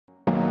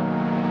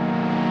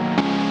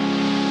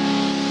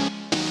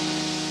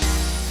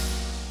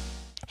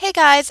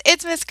Hey guys,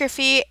 it's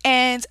MsGryphi,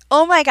 and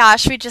oh my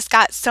gosh, we just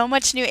got so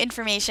much new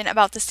information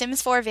about the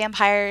Sims 4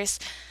 Vampires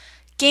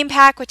game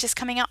pack, which is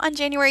coming out on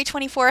January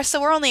 24th,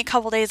 so we're only a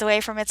couple days away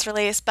from its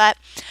release, but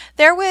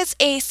there was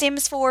a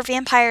Sims 4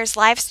 Vampires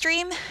live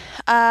stream,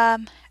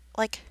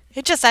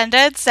 it just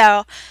ended,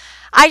 so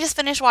I just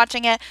finished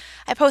watching it.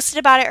 I posted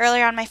about it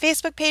earlier on my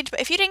Facebook page, but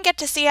if you didn't get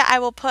to see it, I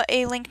will put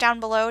a link down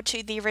below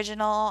to the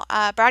original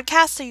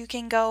broadcast so you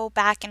can go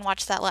back and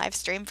watch that live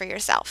stream for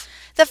yourself.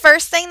 The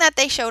first thing that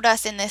they showed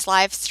us in this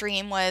live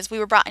stream was we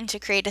were brought in to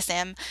create a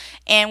sim,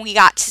 and we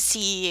got to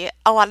see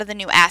a lot of the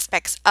new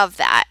aspects of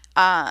that.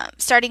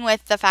 Starting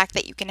with the fact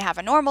that you can have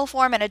a normal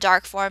form and a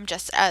dark form,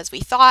 just as we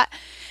thought,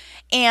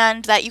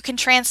 and that you can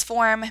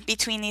transform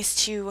between these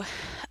two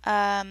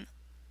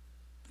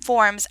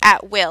forms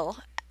at will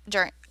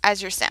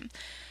as your sim.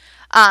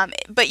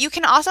 But you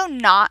can also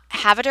not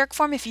have a dark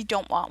form if you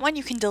don't want one.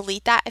 You can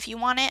delete that if you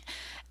want it.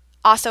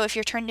 Also, if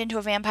you're turned into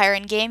a vampire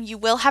in game, you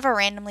will have a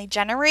randomly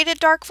generated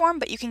dark form,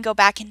 but you can go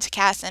back into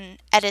cast and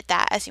edit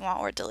that as you want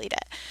or delete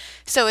it.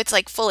 So it's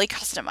like fully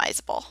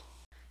customizable.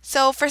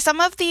 So for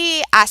some of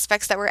the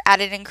aspects that were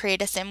added in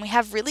Create a Sim, we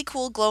have really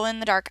cool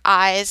glow-in-the-dark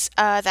eyes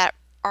that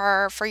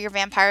are for your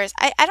vampires.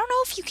 I don't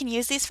know if you can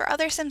use these for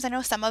other Sims. I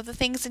know some of the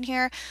things in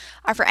here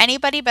are for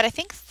anybody, but I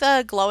think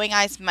the glowing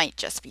eyes might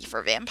just be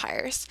for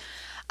vampires.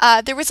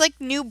 There was like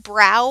new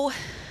brow.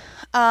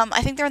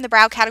 I think they're in the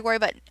brow category,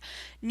 but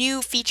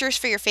new features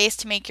for your face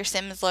to make your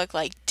Sims look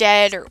like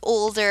dead or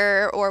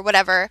older or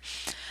whatever.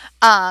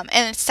 And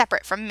it's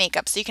separate from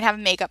makeup, so you can have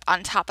makeup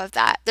on top of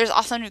that. There's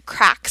also new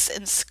cracks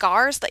and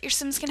scars that your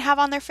Sims can have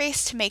on their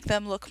face to make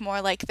them look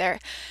more like they're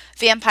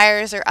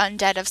vampires or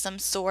undead of some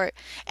sort.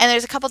 And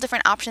there's a couple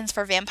different options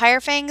for vampire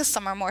fangs.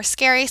 Some are more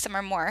scary, some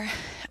are more,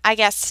 I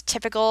guess,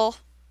 typical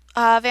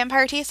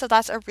vampire teeth, so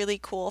that's a really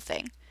cool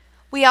thing.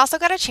 We also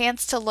got a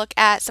chance to look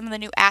at some of the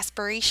new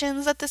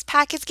aspirations that this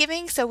pack is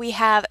giving. So we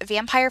have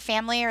vampire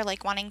family, or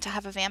like wanting to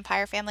have a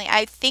vampire family.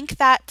 I think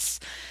that's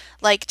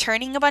like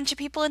turning a bunch of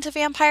people into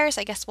vampires.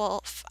 I guess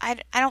I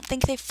don't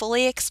think they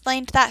fully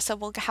explained that, so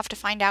we'll have to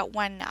find out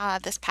when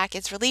this pack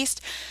is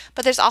released.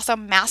 But there's also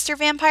master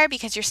vampire,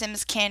 because your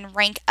Sims can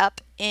rank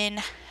up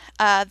in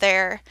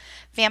their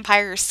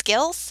vampire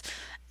skills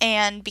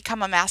and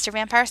become a master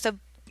vampire. So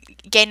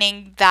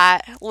gaining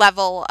that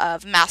level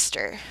of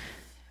mastery,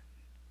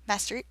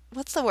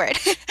 what's the word?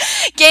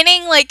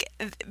 Gaining, like,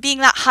 being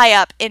that high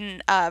up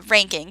in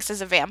rankings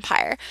as a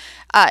vampire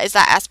is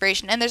that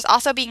aspiration. And there's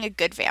also being a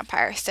good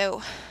vampire.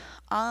 So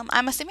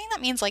I'm assuming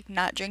that means, like,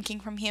 not drinking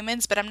from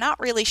humans, but I'm not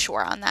really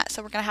sure on that.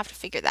 So we're going to have to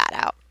figure that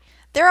out.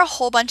 There are a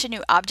whole bunch of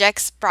new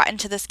objects brought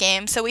into this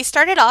game. So we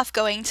started off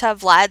going to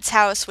Vlad's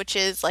house, which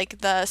is,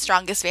 like, the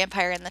strongest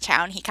vampire in the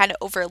town. He kind of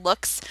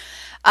overlooks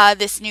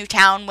this new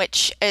town,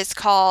 which is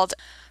called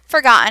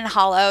Forgotten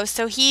Hollow.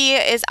 So he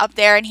is up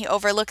there and he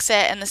overlooks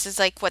it, and this is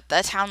like what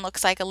the town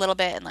looks like a little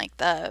bit, and like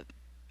the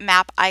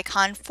map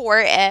icon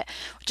for it,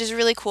 which is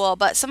really cool.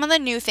 But some of the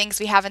new things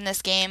we have in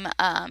this game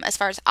as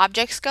far as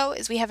objects go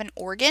is we have an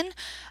organ,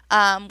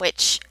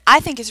 which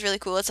I think is really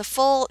cool. It's a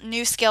full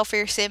new skill for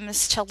your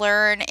Sims to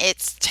learn.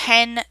 It's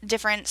 10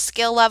 different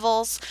skill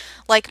levels,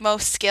 like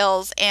most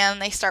skills, and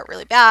they start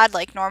really bad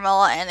like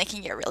normal, and they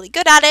can get really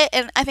good at it,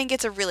 and I think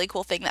it's a really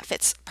cool thing that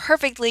fits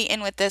perfectly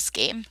in with this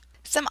game.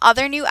 Some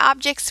other new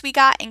objects we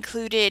got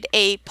included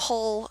a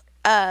pull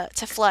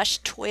to flush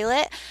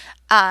toilet,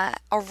 a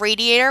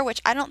radiator,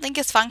 which I don't think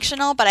is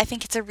functional, but I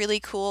think it's a really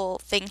cool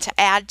thing to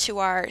add to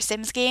our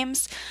Sims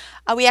games.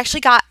 We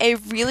actually got a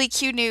really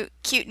cute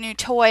new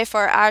toy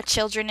for our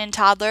children and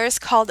toddlers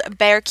called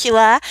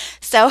Bearcula.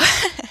 So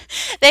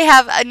they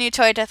have a new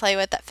toy to play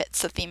with that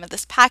fits the theme of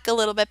this pack a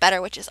little bit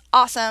better, which is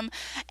awesome.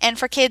 And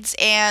for kids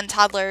and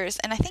toddlers,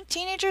 and I think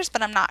teenagers,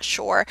 but I'm not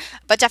sure,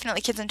 but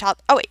definitely kids and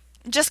toddlers. Oh wait,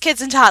 just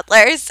kids and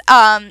toddlers.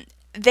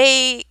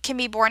 They can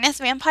be born as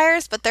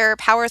vampires, but their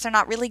powers are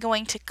not really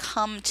going to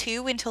come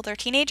to until they're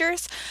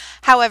teenagers.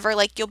 However,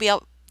 like, you'll be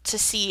able to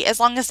see, as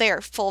long as they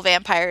are full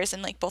vampires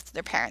and like both of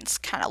their parents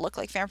kind of look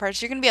like vampires,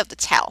 you're going to be able to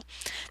tell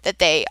that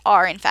they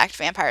are in fact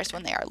vampires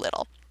when they are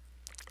little.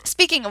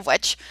 Speaking of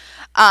which,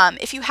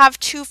 if you have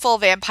two full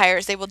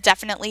vampires, they will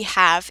definitely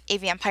have a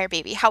vampire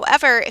baby.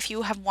 However, if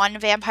you have one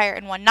vampire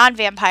and one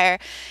non-vampire,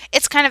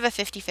 it's kind of a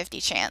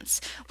 50-50 chance,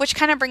 which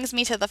kind of brings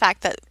me to the fact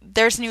that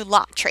there's new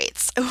lot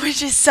traits,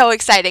 which is so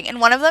exciting.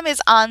 And one of them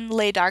is on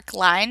Le Dark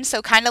Line,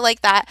 so kind of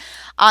like that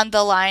on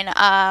the line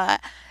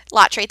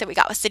lot trait that we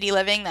got with City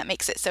Living that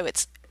makes it so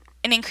it's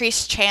an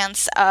increased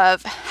chance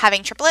of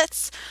having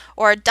triplets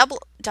or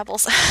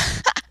doubles.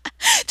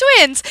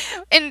 Twins!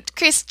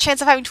 Increased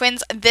chance of having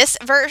twins. This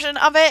version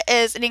of it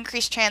is an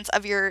increased chance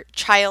of your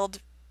child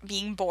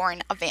being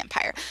born a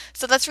vampire.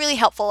 So that's really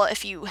helpful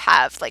if you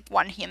have like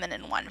one human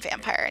and one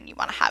vampire and you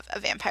want to have a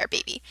vampire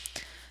baby.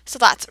 So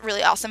that's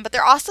really awesome. But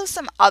there are also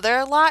some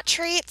other lot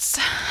traits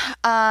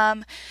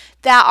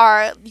that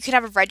are, you can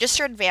have a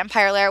registered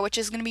vampire lair, which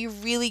is going to be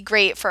really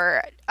great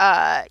for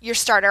your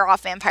starter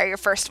off vampire, your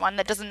first one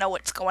that doesn't know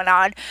what's going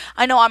on.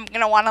 I know I'm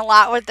going to want a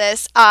lot with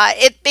this.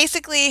 It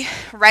basically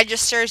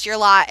registers your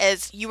lot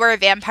as you are a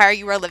vampire,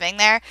 you are living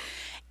there,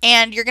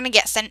 and you're going to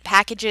get sent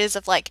packages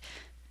of like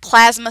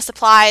plasma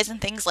supplies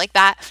and things like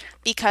that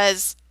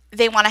because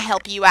they want to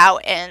help you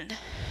out and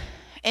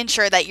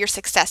ensure that you're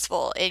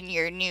successful in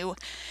your new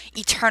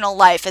eternal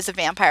life as a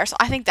vampire. So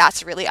I think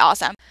that's really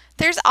awesome.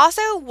 There's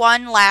also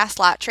one last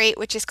lot trait,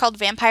 which is called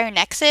Vampire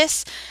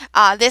Nexus.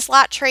 This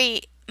lot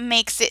trait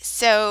makes it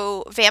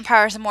so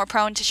vampires are more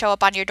prone to show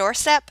up on your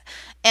doorstep,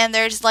 and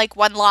there's like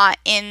one lot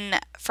in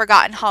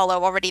Forgotten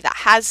Hollow already that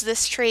has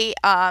this trait,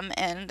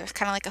 and there's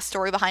kind of like a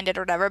story behind it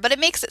or whatever, but it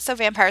makes it so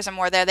vampires are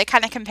more there. They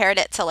kind of compared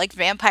it to like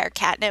vampire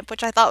catnip,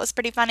 which I thought was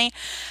pretty funny.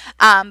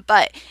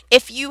 But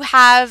if you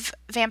have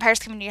vampires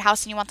come into your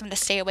house and you want them to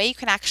stay away, you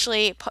can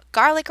actually put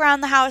garlic around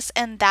the house,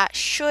 and that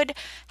should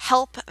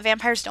help.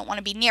 Vampires don't want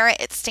to be near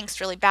it. It stinks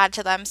really bad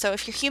to them. So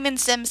if your human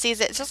sim sees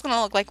it, it's just going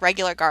to look like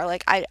regular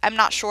garlic. I'm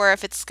not sure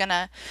if it's going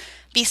to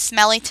be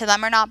smelly to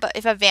them or not, but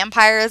if a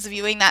vampire is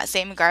viewing that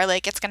same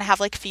garlic, it's going to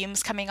have like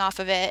fumes coming off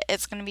of it.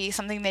 It's going to be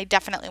something they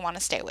definitely want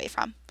to stay away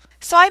from.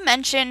 So I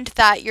mentioned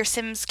that your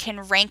sims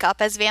can rank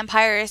up as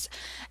vampires,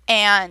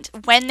 and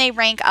when they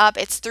rank up,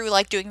 it's through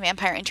like doing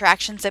vampire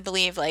interactions, I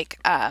believe, like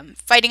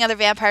fighting other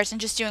vampires and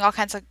just doing all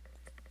kinds of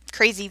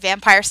crazy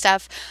vampire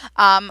stuff.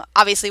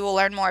 Obviously, we'll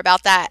learn more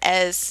about that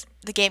as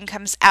the game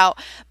comes out,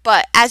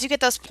 but as you get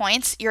those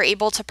points, you're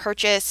able to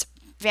purchase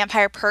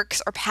vampire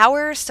perks or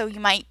powers, so you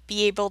might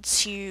be able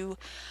to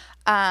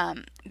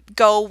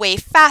go way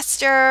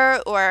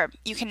faster, or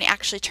you can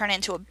actually turn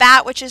into a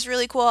bat, which is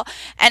really cool.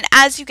 And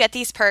as you get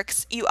these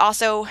perks, you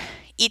also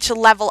each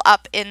level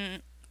up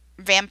in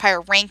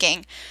vampire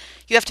ranking.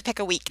 You have to pick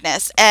a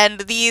weakness,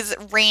 and these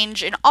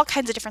range in all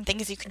kinds of different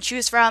things you can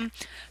choose from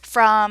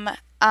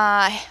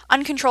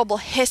uncontrollable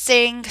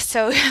hissing,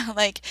 so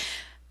like,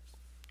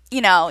 you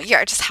know,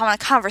 you're just having a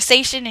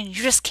conversation and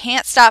you just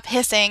can't stop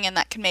hissing, and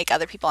that can make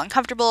other people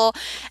uncomfortable.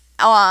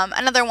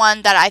 Another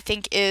one that I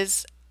think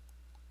is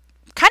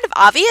kind of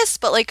obvious,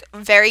 but like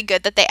very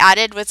good that they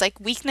added, was like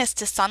weakness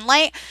to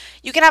sunlight.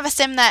 You can have a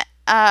sim that,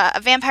 a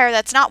vampire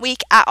that's not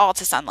weak at all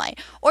to sunlight,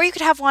 or you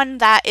could have one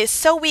that is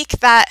so weak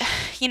that,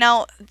 you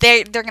know,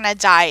 they're gonna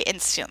die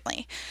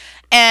instantly.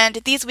 And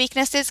these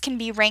weaknesses can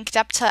be ranked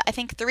up to, I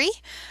think, 3.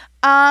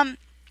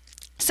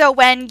 So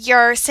when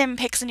your sim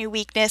picks a new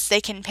weakness,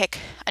 they can pick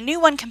a new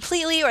one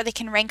completely, or they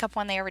can rank up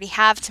one they already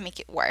have to make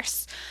it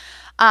worse.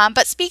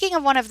 But speaking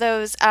of one of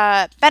those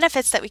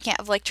benefits that we can't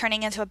have, like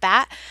turning into a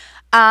bat,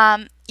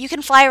 you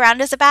can fly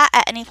around as a bat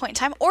at any point in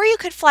time, or you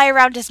could fly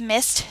around as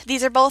mist.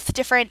 These are both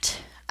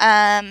different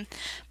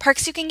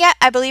perks you can get.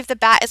 I believe the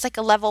bat is like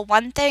a level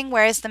 1 thing,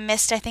 whereas the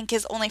mist I think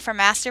is only for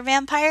master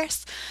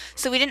vampires.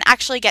 So we didn't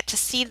actually get to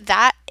see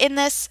that in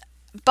this,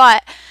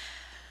 but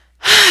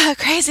a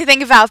crazy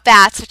thing about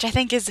bats, which I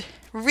think is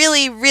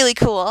really, really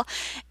cool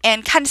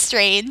and kind of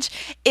strange,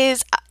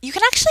 is you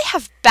can actually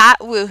have bat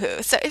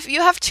woohoo. So if you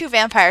have 2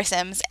 vampire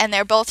sims and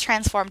they're both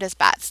transformed as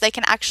bats, they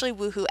can actually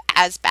woohoo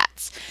as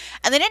bats.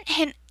 And they didn't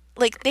hint,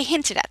 like, they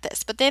hinted at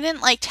this, but they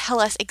didn't like tell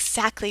us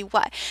exactly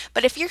what.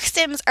 But if your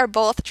sims are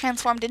both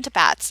transformed into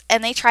bats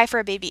and they try for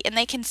a baby and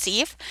they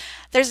conceive,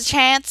 there's a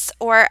chance,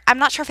 or I'm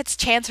not sure if it's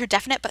chance or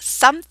definite, but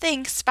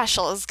something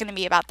special is going to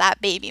be about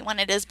that baby when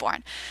it is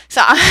born.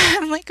 So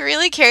I'm like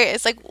really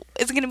curious, like,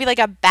 is it going to be like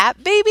a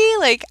bat baby?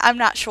 Like, I'm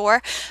not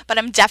sure, but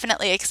I'm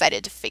definitely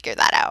excited to figure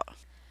that out.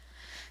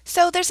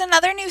 So there's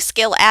another new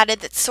skill added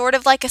that's sort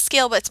of like a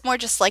skill, but it's more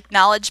just like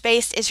knowledge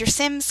based, is your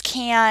sims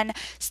can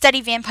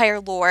study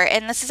vampire lore,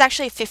 and this is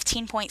actually a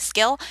 15-point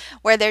skill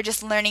where they're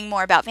just learning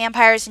more about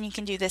vampires, and you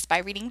can do this by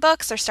reading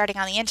books or starting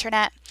on the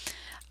internet,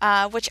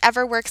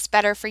 whichever works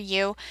better for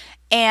you.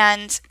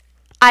 And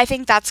I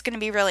think that's going to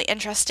be really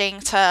interesting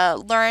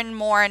to learn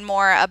more and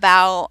more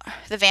about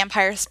the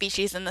vampire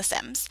species in The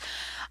Sims.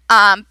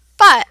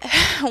 But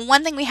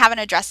one thing we haven't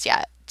addressed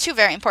yet, 2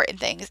 very important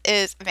things,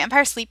 is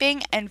vampire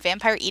sleeping and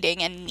vampire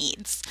eating and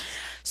needs.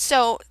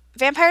 So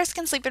vampires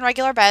can sleep in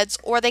regular beds,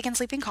 or they can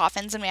sleep in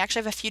coffins, and we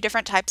actually have a few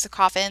different types of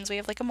coffins. We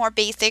have like a more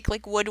basic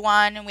like wood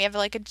one, and we have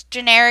like a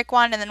generic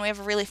one, and then we have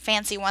a really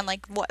fancy one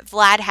like what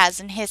Vlad has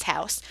in his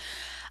house.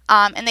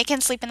 And they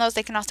can sleep in those.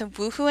 They can also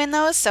woohoo in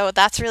those, so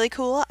that's really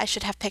cool. I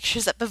should have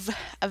pictures up of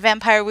a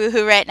vampire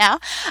woohoo right now.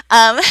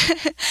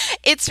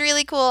 It's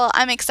really cool.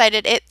 I'm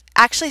excited. It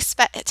actually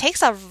it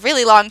takes a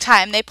really long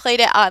time. They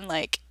played it on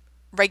like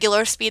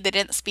regular speed. They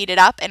didn't speed it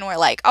up, and we're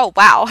like, oh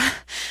wow,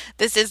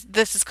 this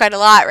is quite a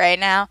lot right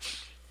now.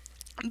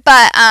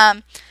 But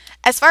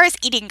as far as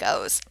eating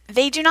goes,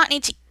 they do not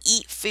need to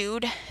eat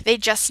food. They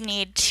just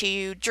need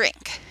to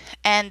drink,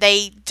 and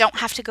they don't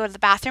have to go to the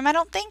bathroom, I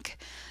don't think.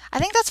 I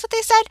think that's what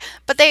they said,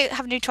 but they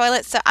have new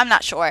toilets, so I'm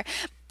not sure.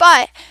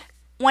 But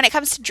when it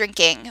comes to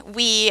drinking,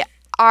 we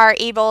are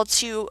able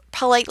to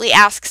politely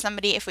ask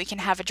somebody if we can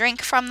have a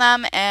drink from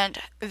them, and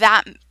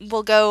that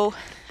will go,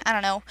 I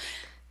don't know,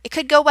 It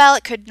could go well,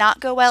 it could not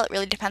go well. It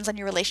really depends on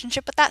your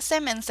relationship with that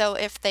sim. And so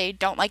if they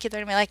don't like you,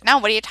 they're gonna be like, no,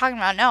 what are you talking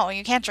about? No,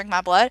 you can't drink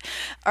my blood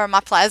or my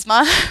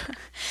plasma.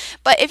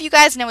 But if you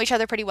guys know each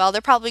other pretty well,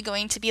 they're probably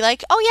going to be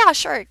like, oh yeah,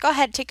 sure, go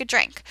ahead, take a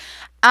drink.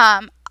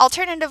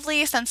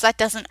 Alternatively, since that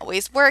doesn't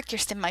always work, your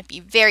sim might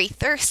be very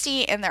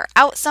thirsty and they're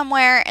out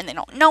somewhere and they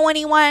don't know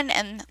anyone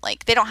and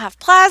like they don't have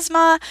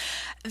plasma,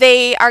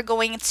 they are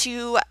going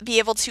to be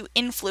able to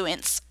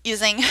influence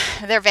using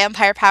their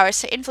vampire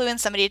powers to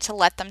influence somebody to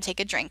let them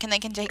take a drink. And they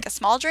can take a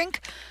small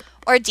drink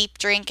or a deep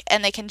drink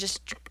and they can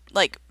just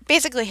like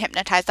basically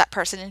hypnotize that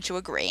person into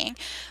agreeing,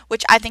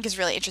 which I think is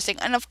really interesting.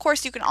 And of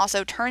course, you can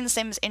also turn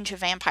sims into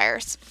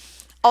vampires.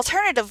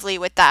 Alternatively,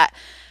 with that,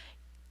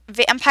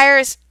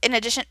 vampires, in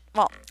addition,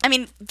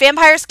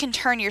 vampires can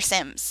turn your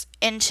sims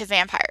into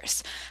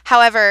vampires.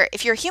 However,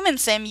 if you're a human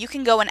sim, you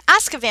can go and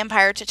ask a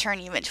vampire to turn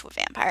you into a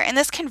vampire. And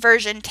this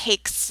conversion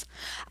takes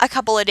a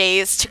couple of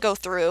days to go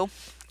through.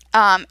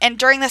 And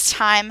during this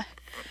time,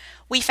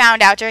 we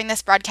found out during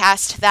this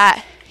broadcast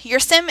that your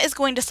sim is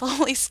going to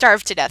slowly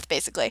starve to death,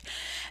 basically.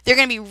 They're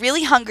going to be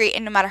really hungry,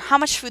 and no matter how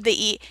much food they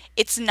eat,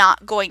 it's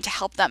not going to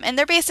help them. And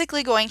they're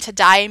basically going to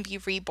die and be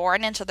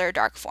reborn into their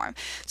dark form.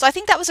 So I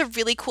think that was a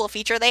really cool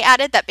feature they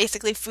added, that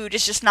basically food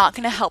is just not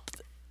going to help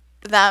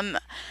them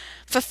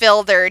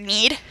fulfill their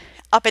need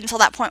up until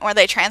that point where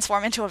they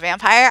transform into a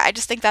vampire. I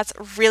just think that's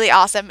really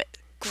awesome.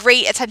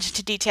 Great attention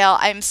to detail.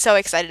 I'm so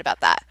excited about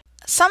that.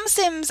 Some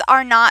sims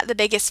are not the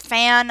biggest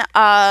fan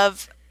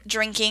of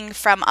drinking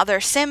from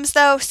other sims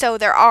though, so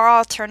there are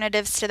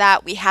alternatives to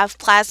that. We have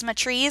plasma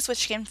trees,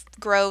 which can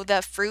grow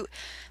the fruit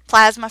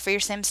plasma for your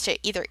sims to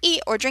either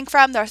eat or drink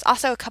from. There's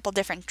also a couple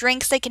different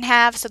drinks they can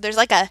have. So there's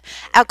like a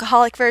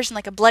alcoholic version,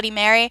 like a Bloody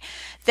Mary,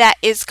 that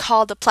is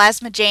called a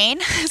Plasma Jane.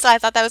 So I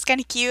thought that was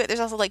kind of cute. There's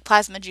also like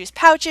plasma juice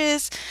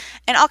pouches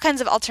and all kinds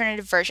of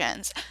alternative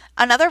versions.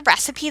 Another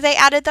recipe they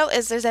added though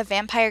is there's a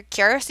vampire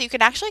cure, so you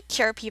can actually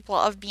cure people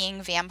of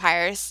being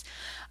vampires.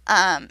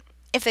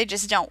 If they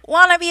just don't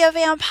want to be a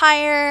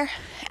vampire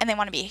and they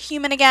want to be a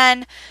human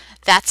again,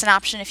 that's an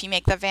option if you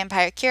make the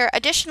vampire cure.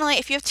 Additionally,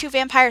 if you have two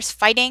vampires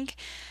fighting,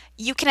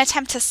 you can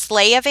attempt to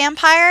slay a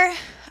vampire.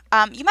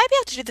 You might be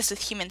able to do this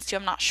with humans too,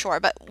 I'm not sure,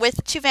 but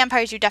with two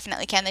vampires you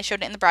definitely can. They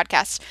showed it in the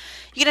broadcast.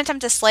 You can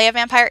attempt to slay a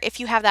vampire if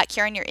you have that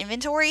cure in your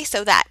inventory,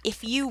 so that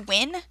if you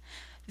win,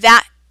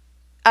 that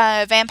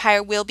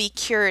vampire will be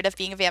cured of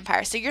being a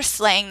vampire. So you're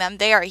slaying them,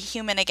 they are a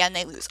human again,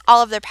 they lose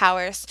all of their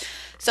powers.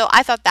 So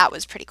I thought that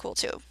was pretty cool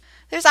too.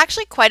 There's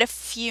actually quite a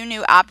few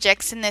new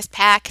objects in this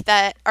pack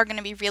that are going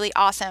to be really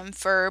awesome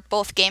for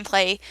both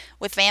gameplay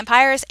with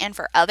vampires and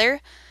for other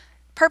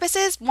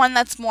purposes. One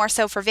that's more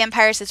so for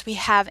vampires is we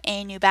have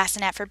a new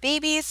bassinet for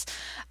babies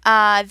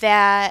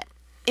that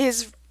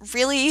is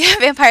really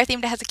vampire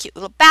themed. It has a cute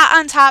little bat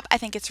on top. I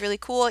think it's really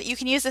cool. You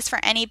can use this for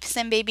any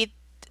sim baby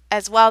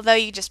as well, though.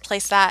 You just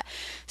place that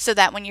so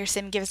that when your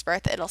sim gives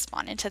birth, it'll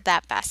spawn into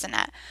that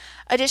bassinet.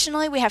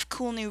 Additionally, we have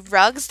cool new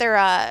rugs.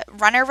 They're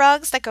runner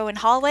rugs that go in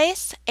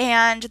hallways,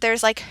 and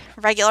there's like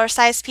regular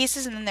size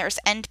pieces, and then there's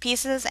end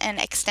pieces and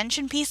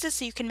extension pieces,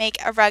 so you can make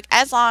a rug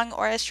as long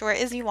or as short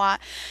as you want.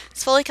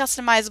 It's fully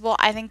customizable.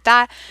 I think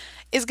that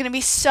is going to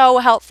be so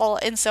helpful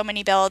in so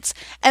many builds.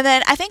 And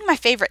then I think my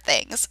favorite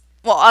things,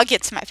 well, I'll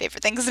get to my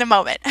favorite things in a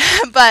moment,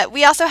 but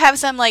we also have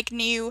some like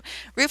new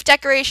roof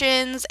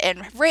decorations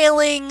and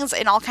railings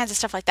and all kinds of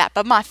stuff like that.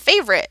 But my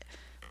favorite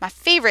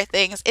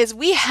things is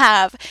we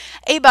have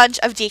a bunch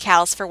of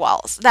decals for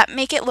walls that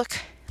make it look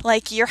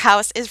like your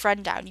house is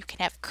run down. You can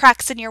have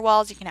cracks in your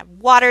walls, you can have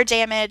water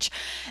damage,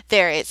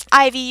 there is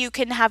ivy you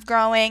can have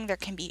growing, there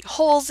can be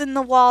holes in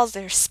the walls,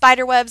 there's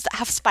spider webs that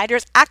have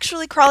spiders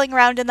actually crawling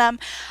around in them.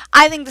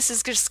 I think this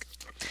is just,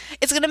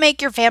 it's going to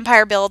make your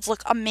vampire builds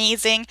look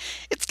amazing.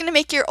 It's going to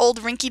make your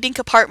old rinky-dink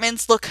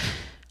apartments look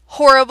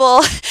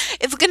horrible.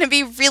 It's going to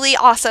be really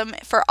awesome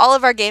for all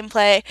of our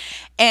gameplay,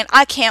 and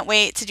I can't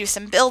wait to do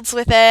some builds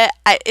with it.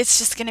 It's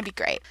just going to be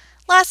great.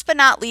 Last but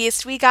not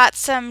least, we got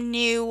some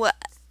new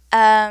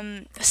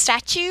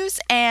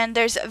statues, and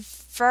there's a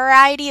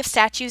variety of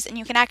statues, and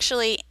you can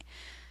actually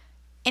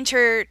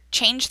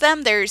interchange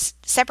them. There's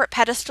separate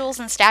pedestals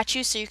and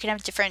statues, so you can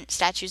have different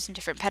statues and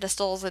different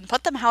pedestals and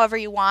put them however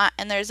you want,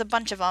 and there's a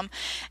bunch of them,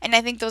 and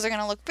I think those are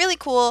going to look really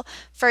cool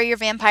for your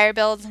vampire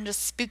builds and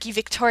just spooky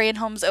Victorian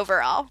homes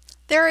overall.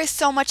 There is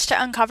so much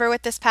to uncover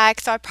with this pack,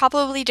 so I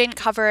probably didn't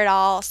cover it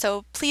all,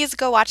 so please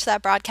go watch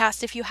that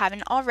broadcast if you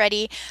haven't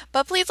already.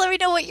 But please let me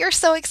know what you're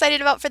so excited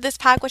about for this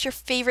pack. What's your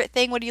favorite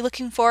thing? What are you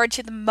looking forward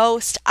to the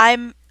most?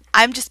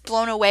 I'm just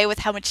blown away with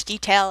how much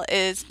detail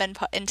has been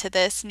put into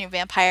this new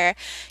vampire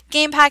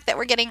game pack that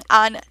we're getting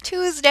on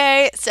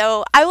Tuesday.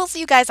 So I will see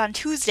you guys on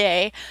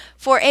Tuesday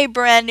for a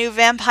brand new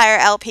vampire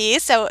LP.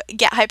 So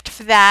get hyped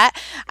for that.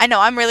 I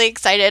know I'm really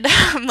excited.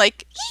 I'm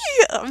like,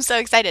 I'm so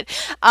excited.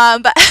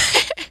 But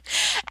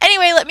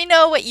anyway, let me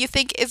know what you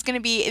think is going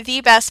to be the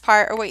best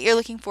part or what you're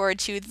looking forward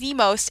to the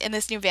most in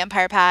this new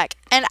vampire pack.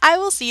 And I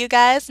will see you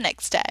guys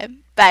next time.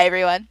 Bye,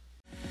 everyone.